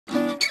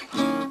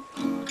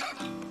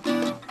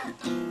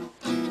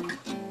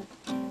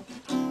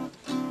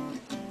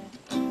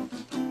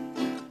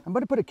I'm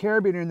going to put a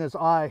carabiner in this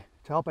eye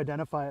to help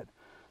identify it.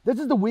 This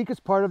is the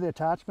weakest part of the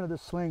attachment of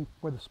this sling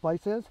where the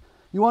splice is.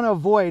 You want to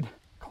avoid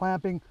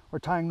clamping or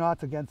tying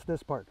knots against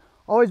this part.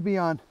 Always be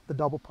on the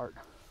double part.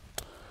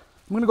 I'm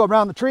going to go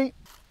around the tree,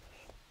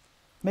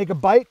 make a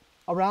bite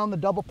around the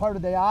double part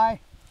of the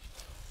eye,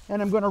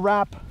 and I'm going to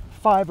wrap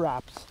 5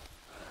 wraps.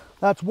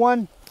 That's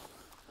 1,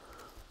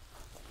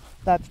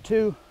 that's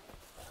 2,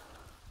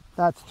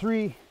 that's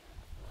 3,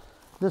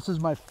 this is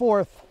my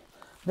 4th,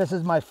 this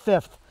is my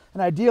 5th,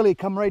 and ideally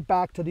come right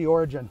back to the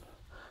origin.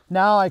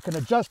 Now I can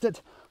adjust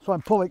it so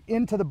I'm pulling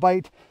into the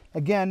bite,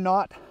 again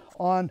not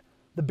on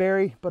the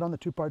berry but on the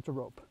 2 parts of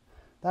rope.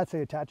 That's how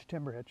you attach a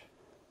timber hitch.